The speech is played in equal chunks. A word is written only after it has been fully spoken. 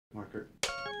Marker.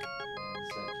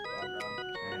 Set.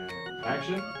 And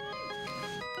action.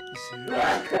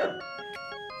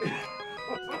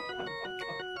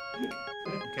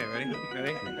 Okay, ready?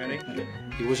 Ready?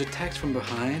 It was attacked from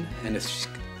behind and it's...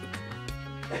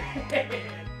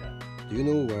 Do you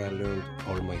know where I learned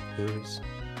all my theories?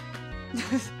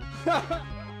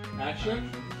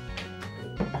 Action.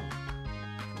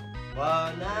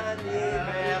 Bon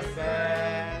anniversaire.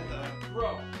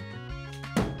 Bro.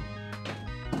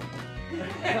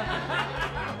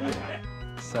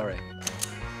 Sorry.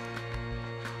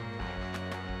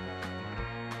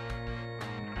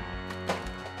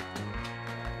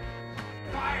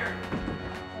 Fire.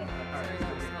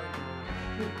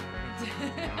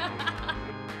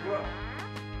 Bro.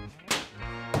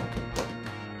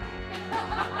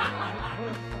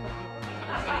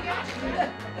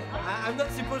 I'm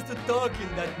not supposed to talk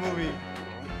in that movie.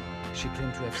 She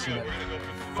claimed to have seen it.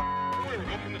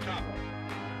 Open the top.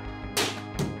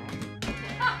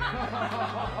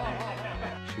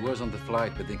 She was on the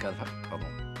flight, but they got... Pardon.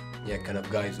 Yeah, kind of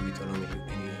guys with autonomy.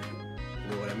 You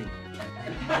know what I mean?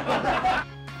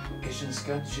 Agent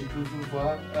Scott, j'ai pu vous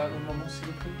voir à un moment, s'il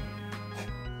vous plaît?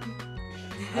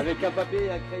 Avec un papier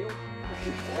et un crayon.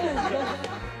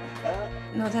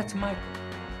 No, that's Michael.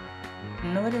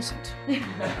 No, it isn't.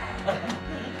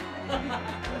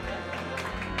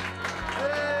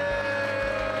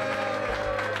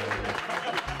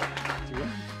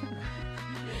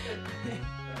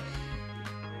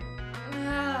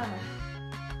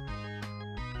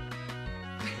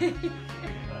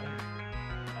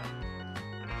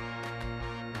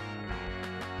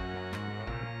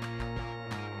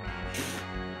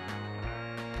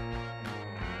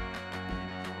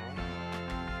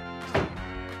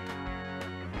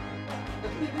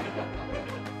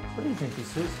 What do you think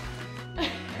this is?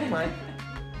 Come on.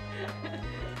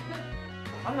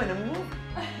 I'm in a movie.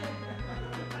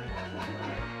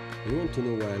 You want to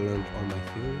know where I learned all my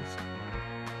theories?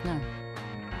 No.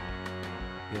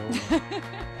 You know?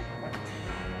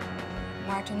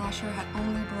 Martin Asher had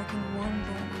only broken one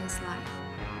bone in his life.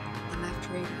 The left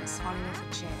radius falling off a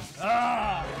chair.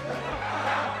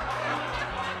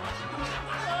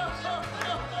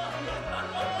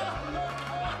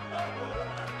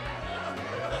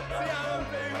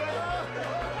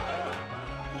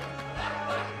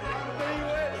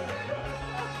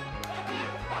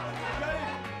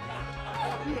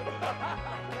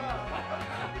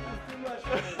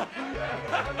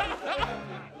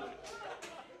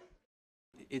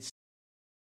 It's...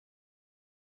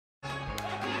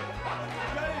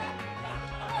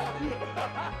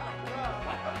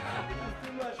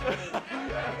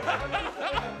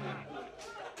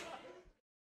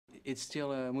 It's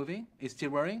still moving? It's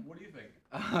still running? What do you think?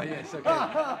 Oh, yes, okay.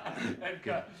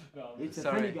 Edgar. No, It's a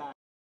Sorry. funny guy.